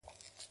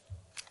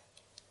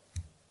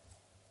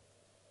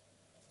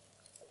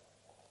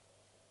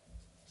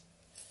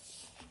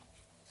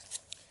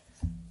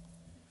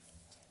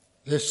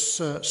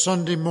This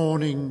Sunday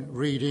morning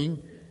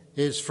reading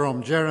is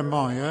from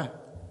Jeremiah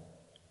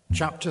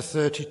chapter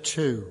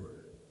 32,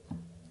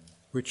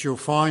 which you'll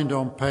find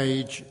on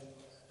page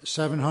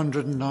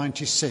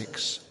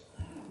 796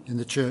 in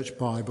the Church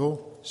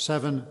Bible,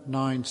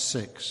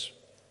 796.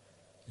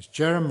 It's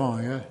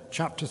Jeremiah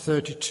chapter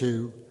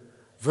 32,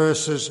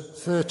 verses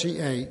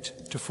 38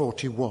 to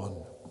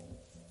 41.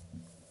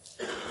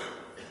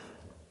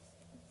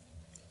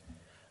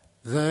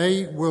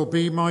 They will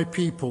be my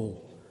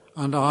people,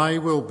 and I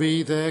will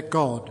be their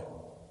God.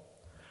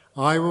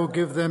 I will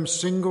give them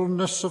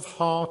singleness of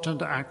heart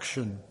and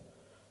action,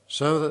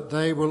 so that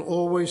they will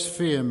always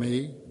fear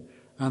me,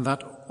 and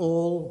that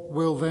all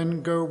will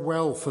then go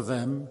well for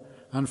them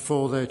and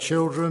for their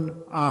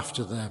children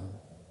after them.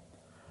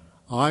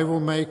 I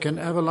will make an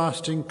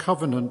everlasting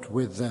covenant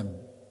with them.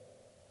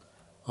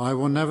 I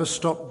will never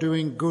stop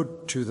doing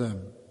good to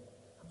them,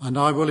 and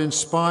I will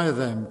inspire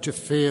them to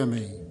fear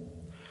me,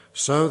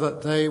 so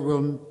that they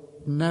will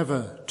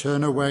never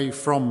turn away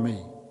from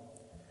me.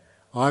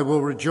 I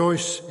will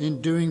rejoice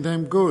in doing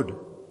them good,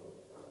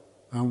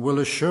 and will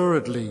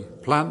assuredly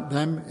plant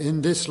them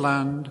in this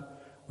land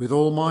with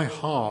all my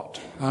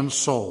heart and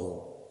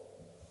soul.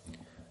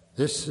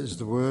 This is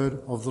the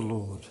word of the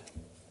Lord.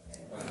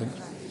 Thank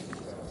you.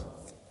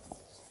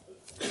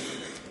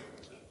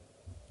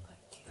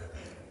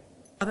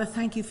 Father,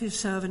 thank you for your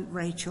servant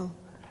Rachel.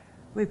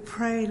 We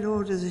pray,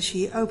 Lord, as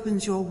she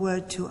opens your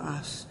word to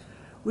us,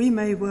 we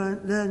may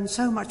learn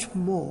so much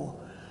more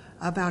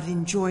about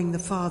enjoying the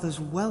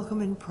Father's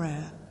welcome in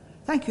prayer.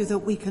 Thank you that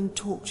we can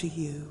talk to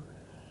you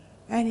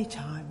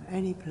anytime,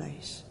 any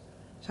place.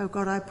 So,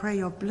 God, I pray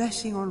your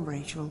blessing on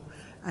Rachel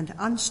and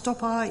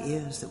unstop our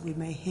ears that we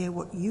may hear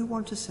what you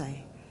want to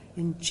say.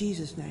 In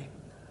Jesus' name,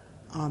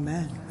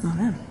 amen.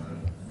 Amen.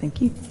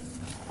 Thank you.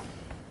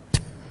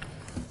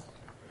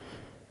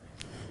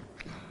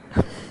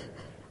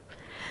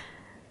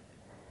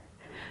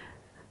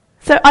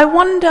 So I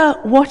wonder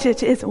what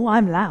it is. Oh,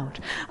 I'm loud.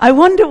 I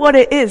wonder what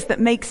it is that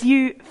makes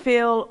you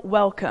feel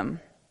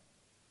welcome.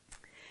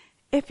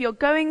 If you're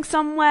going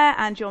somewhere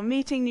and you're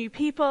meeting new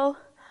people,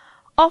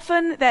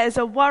 often there's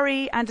a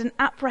worry and an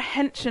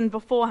apprehension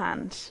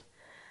beforehand.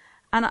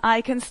 And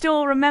I can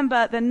still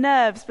remember the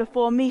nerves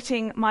before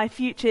meeting my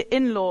future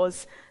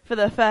in-laws for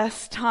the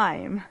first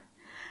time.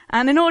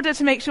 And in order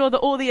to make sure that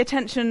all the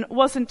attention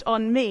wasn't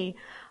on me,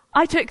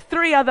 I took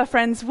 3 other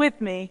friends with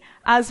me,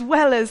 as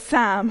well as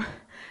Sam,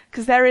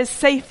 because there is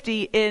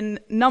safety in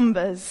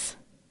numbers.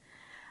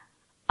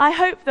 I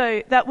hope,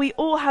 though, that we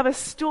all have a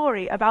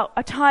story about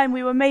a time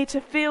we were made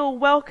to feel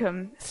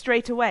welcome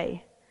straight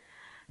away.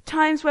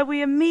 Times where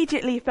we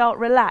immediately felt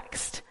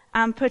relaxed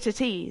and put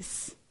at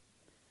ease.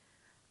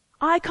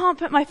 I can't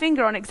put my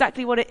finger on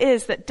exactly what it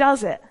is that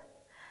does it.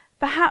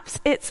 Perhaps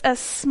it's a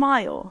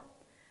smile.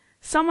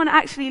 Someone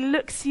actually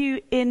looks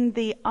you in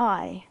the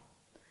eye.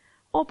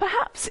 Or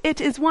perhaps it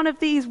is one of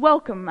these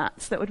welcome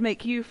mats that would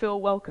make you feel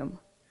welcome.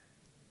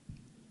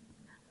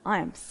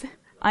 I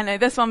know,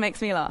 this one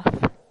makes me laugh.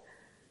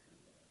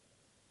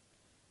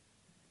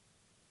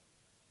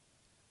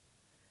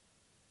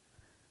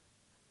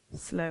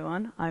 Slow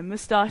on. I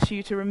must ask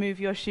you to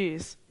remove your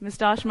shoes.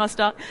 Moustache.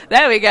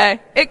 There we go.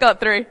 It got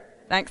through.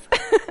 Thanks.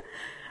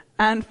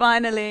 And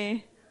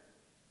finally,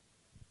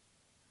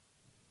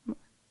 it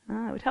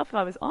would help if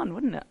I was on,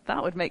 wouldn't it?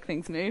 That would make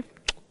things move.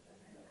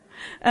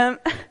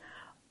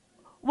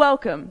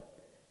 Welcome.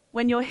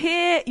 When you're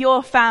here,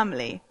 your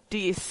family. Do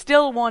you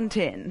still want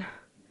in?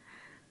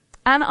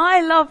 And I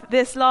love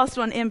this last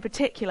one in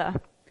particular.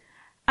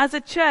 As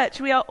a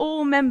church, we are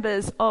all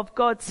members of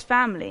God's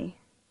family.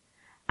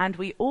 And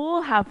we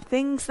all have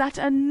things that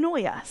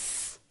annoy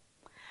us.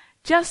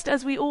 Just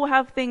as we all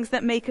have things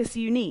that make us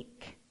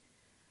unique.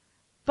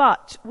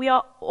 But we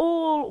are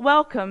all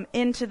welcome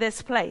into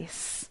this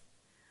place.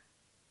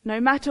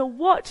 No matter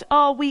what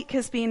our week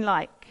has been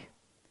like.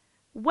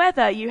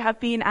 Whether you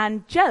have been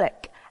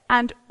angelic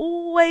and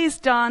always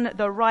done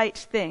the right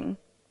thing.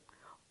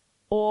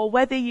 Or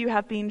whether you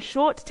have been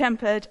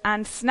short-tempered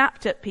and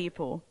snapped at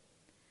people.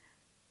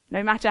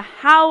 No matter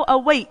how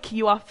awake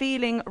you are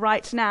feeling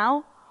right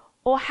now,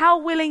 or how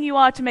willing you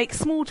are to make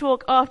small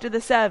talk after the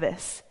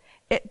service,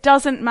 it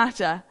doesn't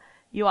matter.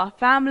 You are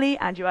family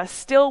and you are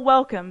still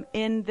welcome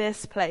in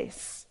this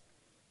place.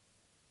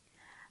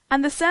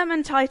 And the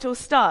sermon title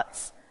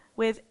starts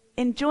with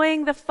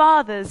enjoying the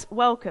Father's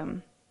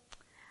welcome.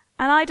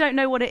 And I don't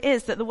know what it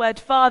is that the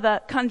word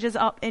Father conjures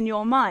up in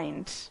your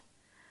mind.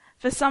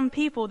 For some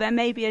people, there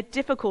may be a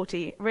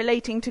difficulty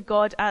relating to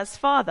God as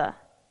Father.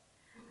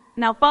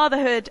 Now,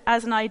 fatherhood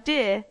as an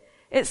idea,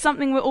 it's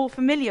something we're all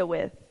familiar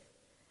with.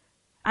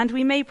 And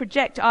we may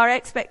project our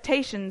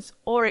expectations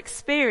or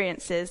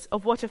experiences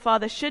of what a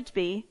father should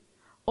be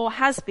or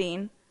has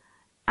been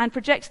and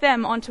project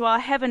them onto our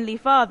Heavenly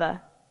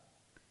Father.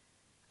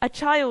 A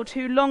child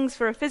who longs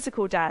for a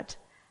physical dad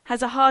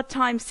has a hard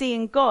time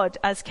seeing God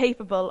as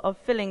capable of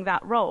filling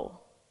that role.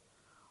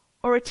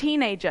 Or a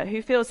teenager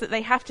who feels that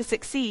they have to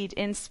succeed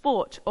in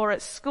sport or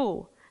at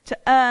school to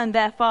earn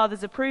their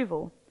father's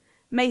approval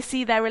may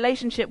see their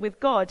relationship with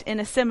God in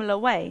a similar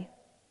way.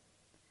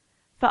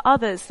 For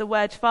others, the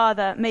word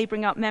father may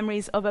bring up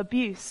memories of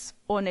abuse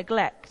or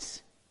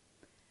neglect.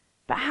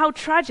 But how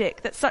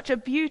tragic that such a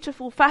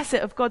beautiful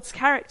facet of God's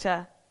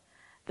character,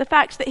 the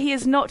fact that he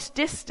is not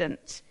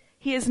distant,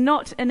 he is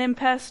not an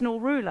impersonal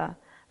ruler,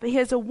 but he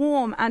is a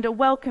warm and a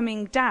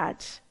welcoming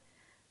dad.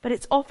 But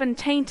it's often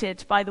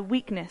tainted by the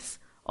weakness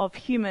of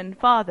human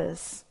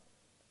fathers.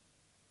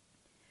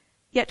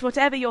 Yet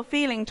whatever you're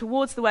feeling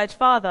towards the word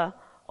father,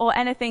 or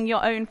anything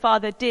your own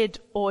father did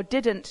or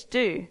didn't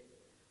do,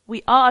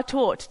 we are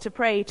taught to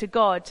pray to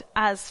God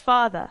as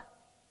Father.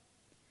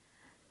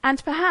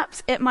 And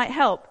perhaps it might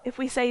help if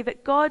we say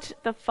that God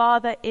the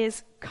Father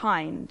is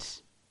kind.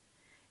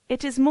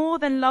 It is more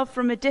than love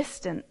from a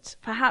distant,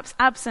 perhaps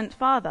absent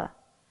father.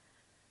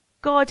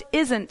 God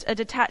isn't a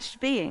detached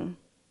being.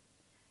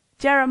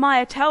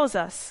 Jeremiah tells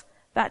us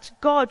that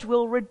God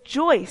will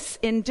rejoice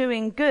in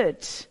doing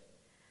good.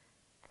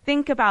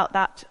 Think about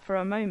that for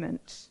a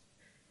moment.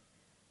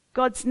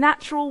 God's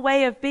natural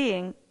way of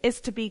being is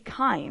to be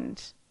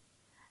kind,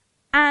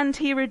 and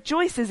he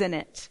rejoices in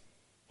it.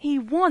 He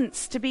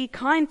wants to be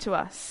kind to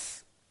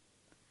us.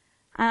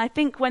 And I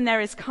think when there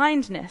is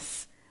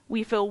kindness,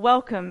 we feel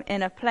welcome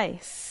in a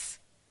place.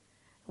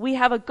 We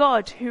have a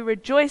God who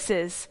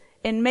rejoices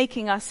in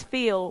making us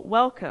feel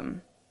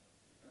welcome.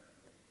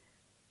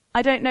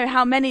 I don't know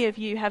how many of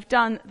you have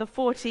done the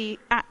 40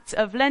 Acts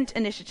of Lent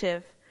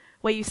initiative,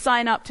 where you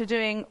sign up to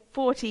doing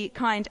 40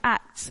 kind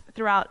acts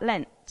throughout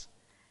Lent.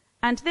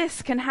 And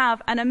this can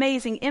have an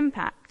amazing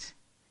impact.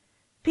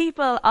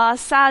 People are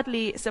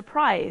sadly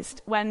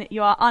surprised when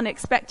you are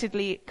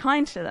unexpectedly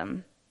kind to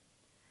them.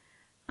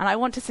 And I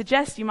want to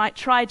suggest you might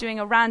try doing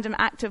a random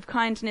act of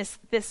kindness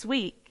this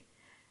week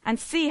and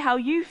see how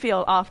you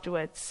feel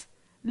afterwards.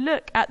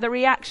 Look at the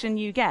reaction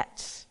you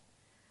get.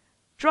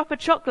 Drop a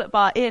chocolate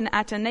bar in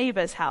at a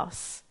neighbor's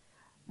house.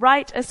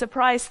 Write a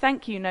surprise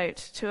thank you note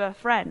to a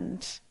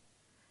friend.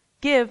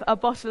 Give a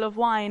bottle of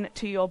wine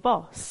to your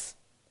boss.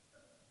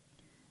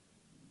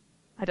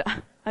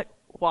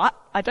 What?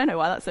 I don't know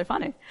why that's so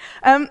funny.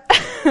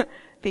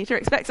 Peter,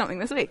 expect something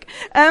this week.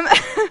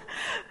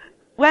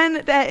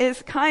 When there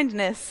is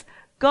kindness,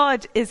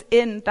 God is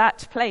in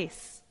that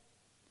place.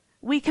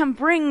 We can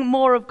bring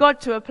more of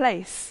God to a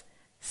place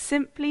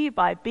simply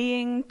by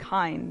being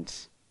kind.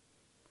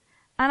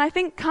 And I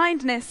think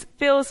kindness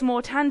feels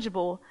more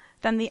tangible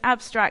than the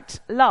abstract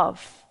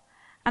love.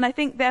 And I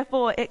think,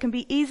 therefore, it can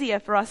be easier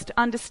for us to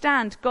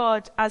understand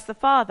God as the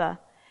Father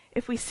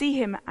if we see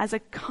him as a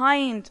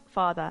kind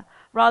Father,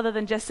 rather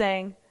than just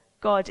saying,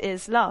 God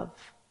is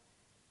love.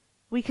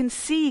 We can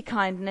see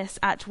kindness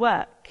at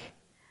work,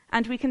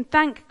 and we can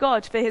thank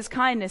God for his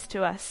kindness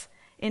to us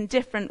in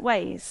different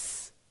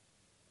ways.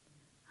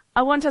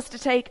 I want us to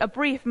take a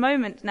brief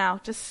moment now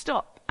to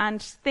stop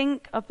and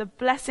think of the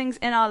blessings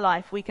in our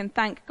life we can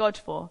thank God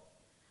for.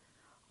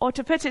 Or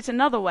to put it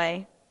another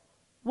way,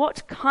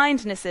 what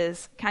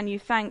kindnesses can you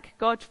thank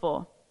God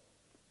for?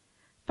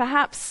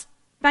 Perhaps,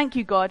 thank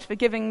you, God, for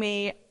giving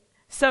me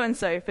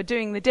so-and-so for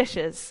doing the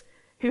dishes,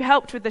 who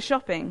helped with the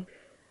shopping.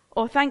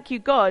 Or thank you,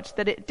 God,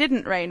 that it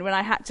didn't rain when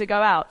I had to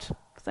go out.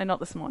 So not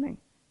this morning.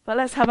 But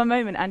let's have a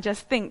moment and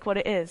just think what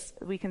it is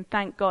that we can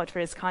thank God for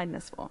his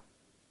kindness for.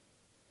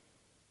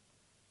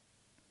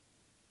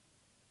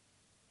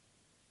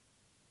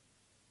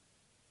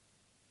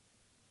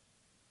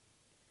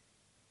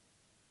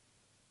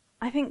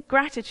 I think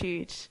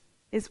gratitude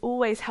is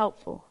always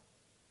helpful.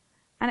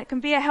 And it can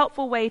be a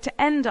helpful way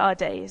to end our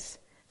days,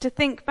 to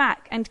think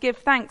back and give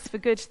thanks for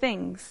good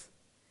things.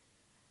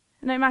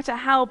 No matter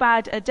how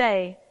bad a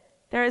day,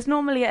 there is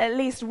normally at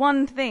least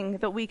one thing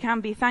that we can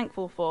be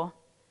thankful for.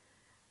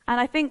 And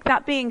I think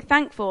that being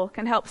thankful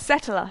can help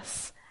settle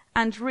us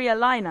and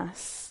realign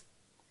us.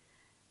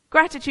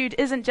 Gratitude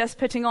isn't just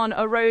putting on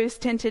a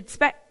rose-tinted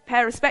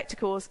pair of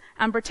spectacles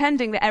and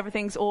pretending that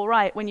everything's all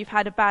right when you've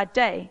had a bad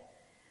day.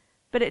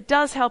 But it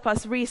does help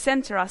us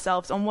recenter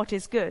ourselves on what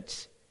is good.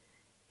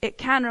 It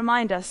can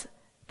remind us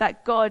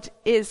that God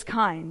is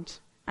kind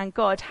and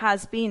God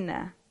has been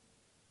there.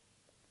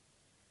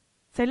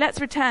 So let's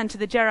return to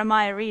the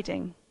Jeremiah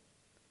reading.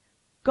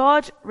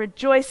 God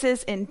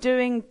rejoices in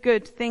doing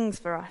good things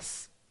for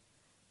us,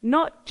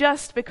 not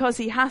just because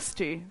he has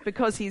to,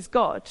 because he's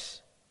God,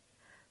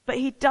 but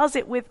he does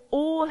it with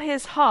all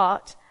his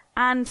heart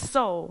and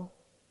soul.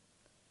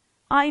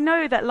 I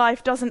know that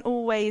life doesn't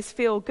always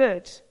feel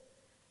good,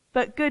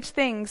 but good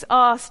things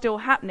are still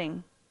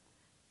happening.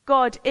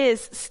 God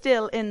is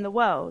still in the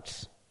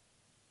world.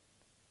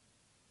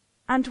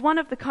 And one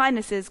of the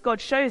kindnesses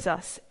God shows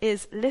us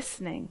is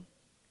listening.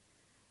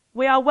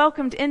 We are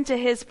welcomed into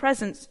his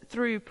presence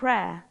through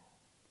prayer.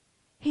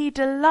 He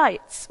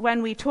delights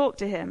when we talk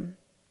to him,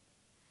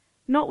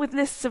 not with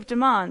lists of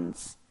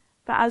demands,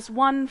 but as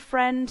one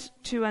friend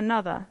to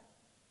another.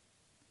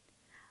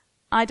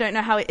 I don't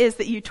know how it is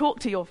that you talk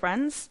to your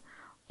friends,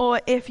 or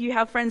if you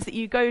have friends that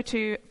you go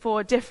to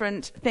for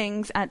different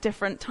things at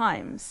different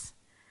times.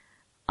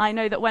 I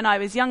know that when I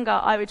was younger,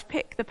 I would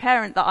pick the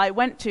parent that I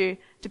went to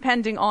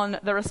depending on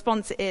the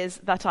response it is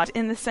that I'd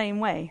in the same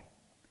way.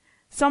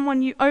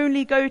 someone you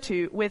only go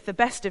to with the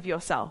best of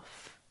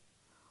yourself,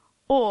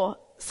 or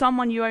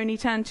someone you only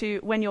turn to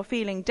when you're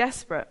feeling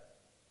desperate.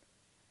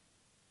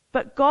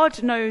 But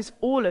God knows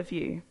all of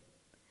you.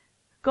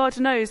 God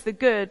knows the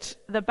good,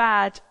 the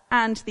bad,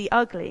 and the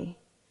ugly.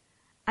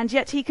 And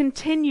yet he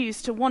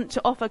continues to want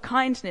to offer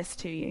kindness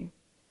to you.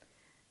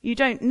 You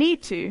don't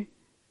need to,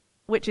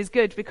 which is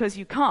good because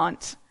you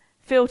can't,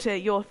 filter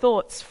your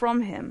thoughts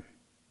from him.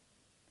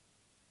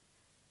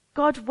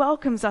 God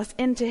welcomes us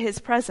into his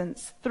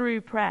presence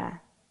through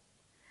prayer.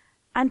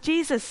 And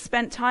Jesus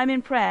spent time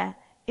in prayer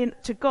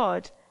to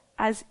God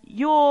as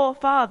your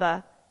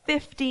Father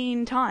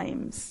 15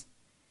 times.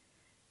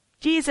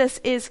 Jesus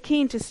is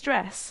keen to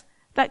stress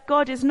that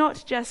God is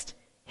not just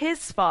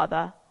his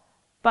Father,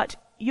 but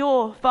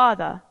your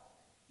Father,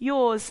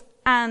 yours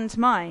and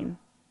mine.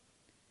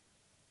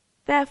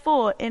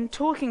 Therefore, in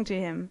talking to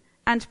him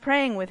and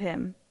praying with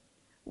him,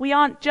 we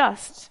aren't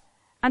just,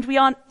 and we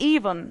aren't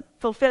even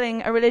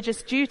fulfilling a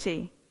religious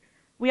duty.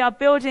 We are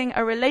building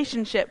a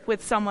relationship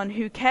with someone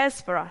who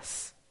cares for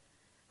us,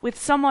 with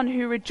someone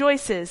who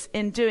rejoices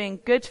in doing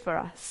good for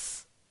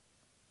us.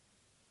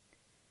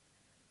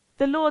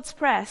 The Lord's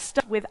Prayer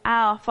starts with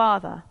our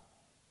Father.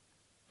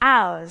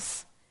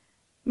 Ours,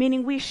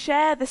 meaning we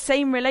share the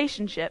same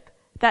relationship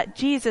that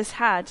Jesus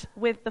had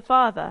with the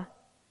Father.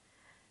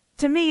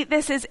 To me,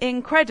 this is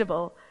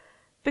incredible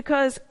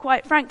because,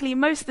 quite frankly,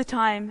 most of the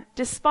time,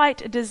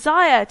 despite a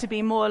desire to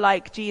be more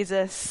like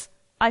Jesus,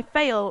 I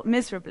fail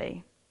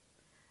miserably.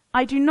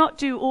 I do not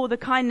do all the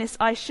kindness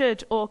I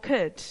should or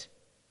could.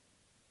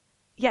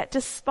 Yet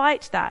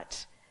despite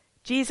that,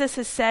 Jesus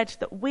has said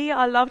that we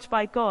are loved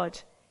by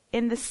God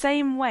in the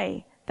same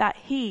way that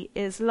he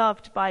is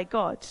loved by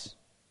God.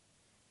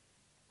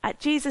 At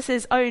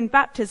Jesus' own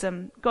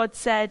baptism, God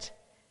said,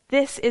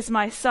 "This is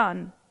my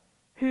Son,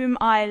 whom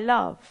I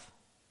love.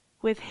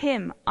 With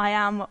him I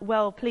am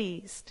well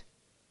pleased."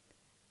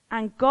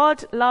 And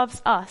God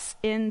loves us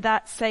in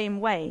that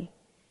same way.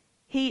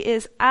 He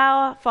is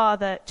our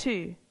Father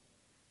too.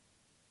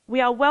 We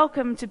are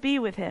welcome to be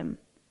with him,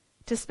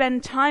 to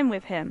spend time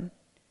with him,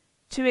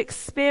 to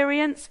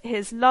experience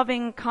his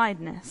loving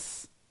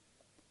kindness.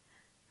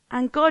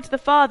 And God the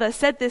Father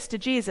said this to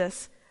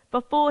Jesus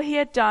before he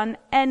had done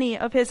any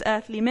of his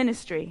earthly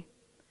ministry.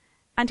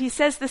 And he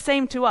says the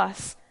same to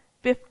us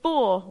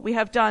before we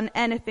have done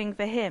anything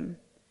for him.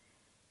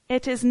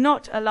 It is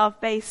not a love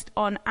based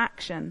on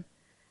action,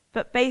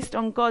 but based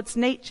on God's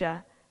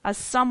nature as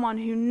someone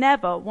who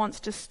never wants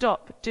to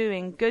stop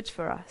doing good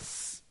for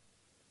us.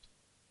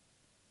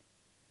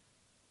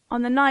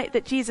 On the night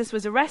that Jesus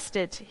was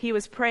arrested, he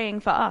was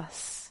praying for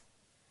us.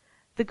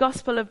 The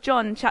Gospel of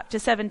John, chapter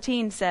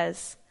 17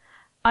 says,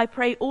 "I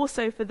pray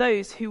also for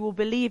those who will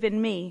believe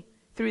in me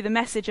through the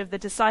message of the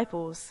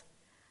disciples,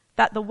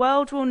 that the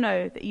world will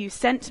know that you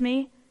sent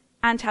me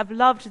and have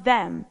loved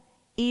them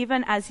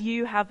even as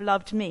you have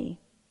loved me.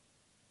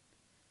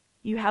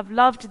 You have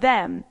loved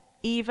them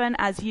even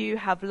as you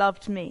have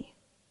loved me."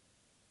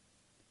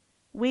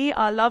 We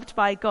are loved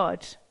by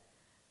God,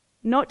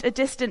 not a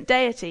distant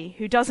deity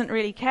who doesn't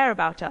really care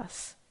about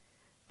us,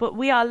 but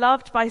we are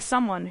loved by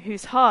someone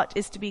whose heart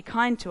is to be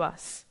kind to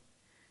us,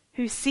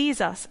 who sees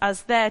us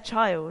as their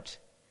child,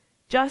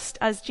 just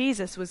as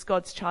Jesus was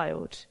God's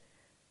child.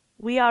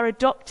 We are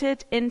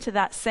adopted into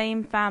that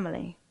same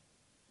family.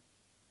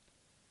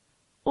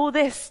 All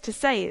this to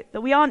say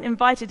that we aren't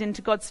invited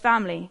into God's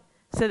family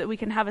so that we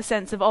can have a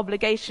sense of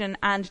obligation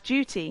and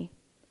duty.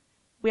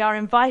 We are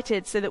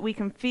invited so that we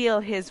can feel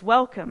his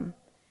welcome,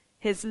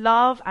 his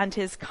love and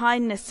his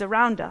kindness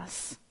surround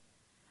us.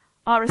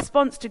 Our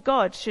response to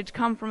God should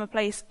come from a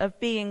place of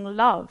being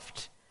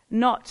loved,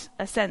 not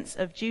a sense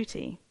of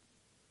duty.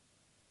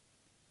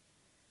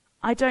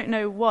 I don't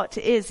know what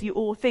it is you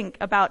all think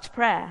about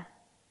prayer.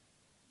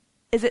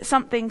 Is it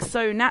something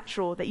so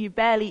natural that you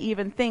barely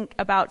even think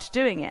about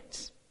doing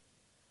it?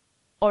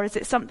 Or is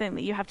it something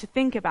that you have to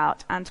think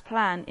about and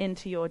plan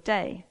into your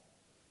day?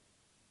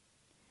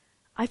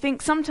 I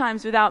think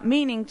sometimes without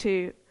meaning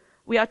to,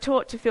 we are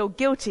taught to feel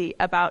guilty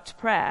about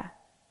prayer.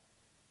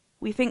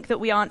 We think that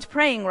we aren't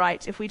praying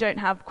right if we don't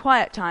have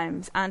quiet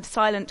times and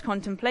silent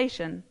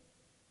contemplation.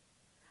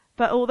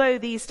 But although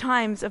these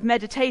times of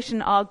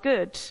meditation are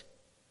good,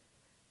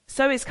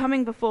 so is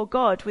coming before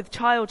God with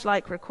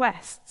childlike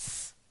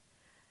requests.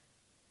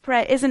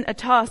 Prayer isn't a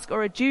task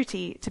or a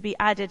duty to be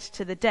added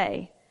to the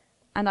day,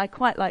 and I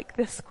quite like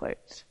this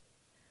quote.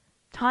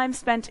 Time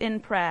spent in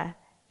prayer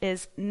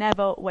is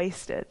never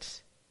wasted.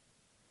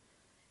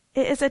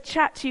 It is a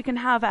chat you can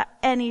have at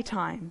any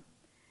time.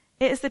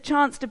 It is the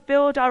chance to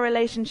build our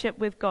relationship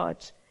with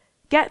God,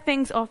 get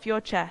things off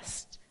your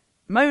chest,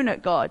 moan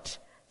at God,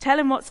 tell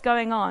him what's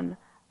going on,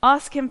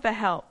 ask him for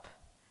help,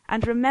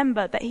 and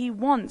remember that he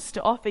wants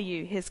to offer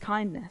you his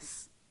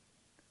kindness.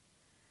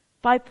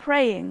 By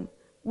praying,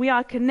 we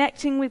are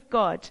connecting with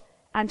God,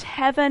 and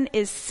heaven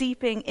is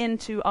seeping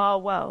into our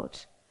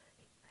world.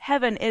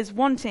 Heaven is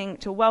wanting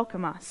to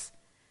welcome us.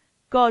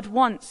 God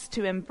wants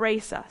to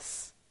embrace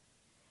us.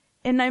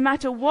 In no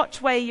matter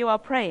what way you are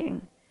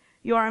praying,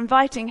 you are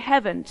inviting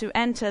heaven to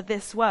enter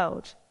this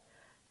world,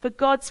 for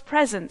God's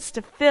presence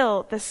to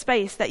fill the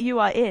space that you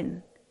are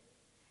in.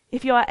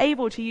 If you are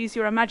able to use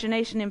your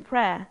imagination in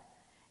prayer,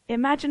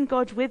 imagine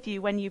God with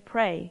you when you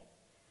pray.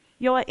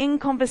 You are in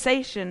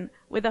conversation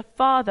with a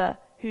Father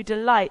who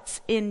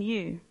delights in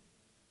you.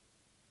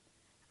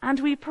 And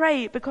we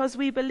pray because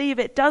we believe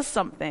it does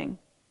something.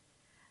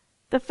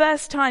 The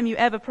first time you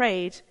ever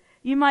prayed,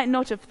 you might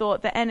not have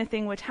thought that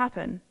anything would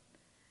happen.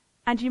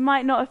 And you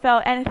might not have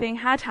felt anything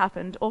had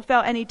happened or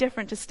felt any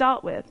different to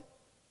start with.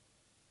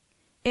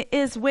 It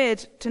is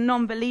weird to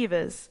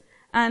non-believers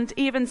and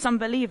even some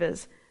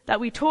believers that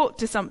we talk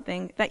to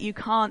something that you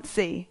can't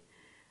see,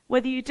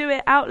 whether you do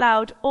it out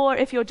loud or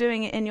if you're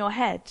doing it in your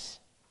head.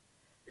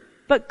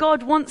 But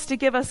God wants to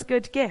give us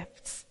good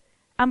gifts,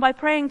 and by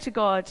praying to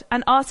God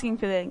and asking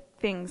for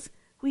things,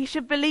 we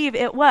should believe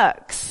it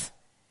works.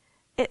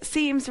 It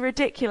seems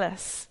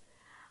ridiculous.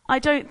 I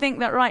don't think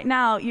that right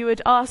now you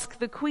would ask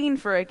the Queen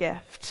for a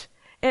gift.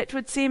 It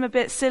would seem a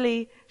bit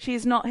silly.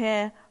 She's not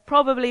here,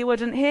 probably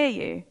wouldn't hear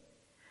you.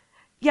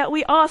 Yet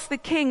we ask the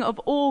King of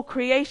all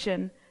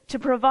creation to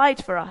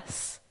provide for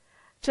us,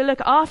 to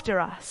look after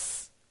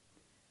us.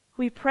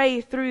 We pray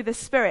through the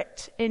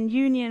Spirit in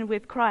union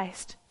with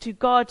Christ to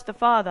God the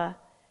Father.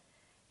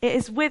 It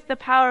is with the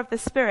power of the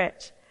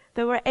Spirit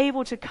that we're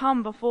able to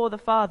come before the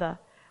Father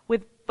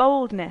with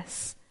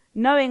boldness,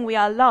 knowing we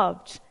are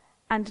loved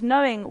and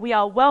knowing we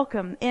are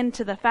welcome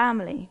into the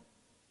family.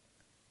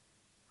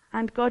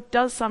 And God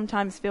does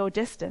sometimes feel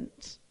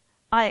distant.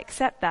 I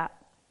accept that.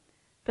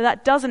 But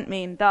that doesn't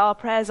mean that our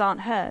prayers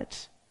aren't heard.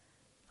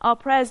 Our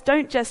prayers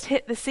don't just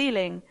hit the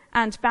ceiling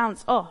and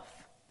bounce off.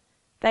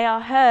 They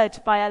are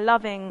heard by a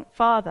loving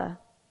Father.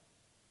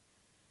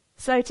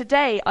 So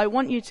today I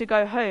want you to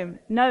go home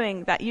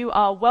knowing that you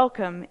are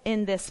welcome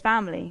in this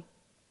family.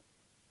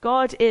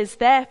 God is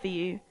there for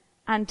you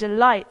and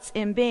delights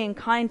in being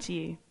kind to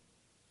you.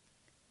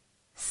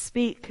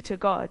 Speak to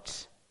God.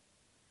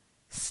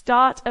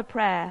 Start a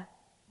prayer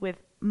with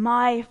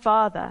 "My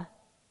Father."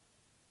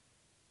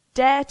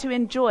 Dare to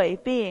enjoy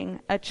being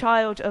a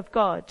child of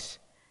God.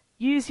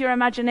 Use your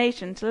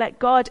imagination to let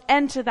God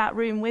enter that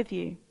room with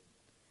you.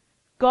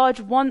 God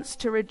wants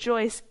to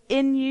rejoice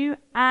in you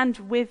and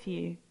with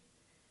you.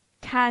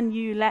 Can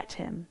you let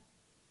him?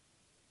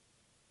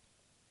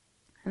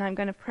 And I'm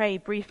going to pray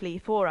briefly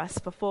for us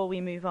before we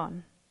move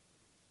on.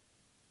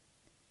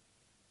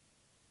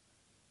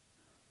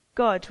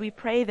 God, we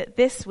pray that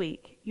this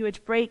week you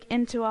would break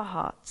into our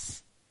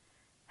hearts.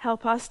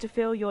 Help us to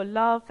feel your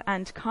love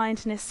and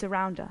kindness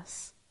surround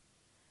us.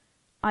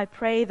 I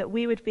pray that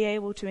we would be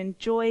able to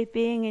enjoy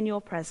being in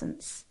your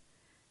presence.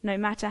 No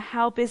matter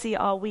how busy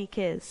our week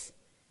is,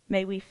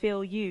 may we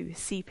feel you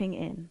seeping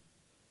in.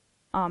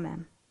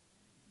 Amen.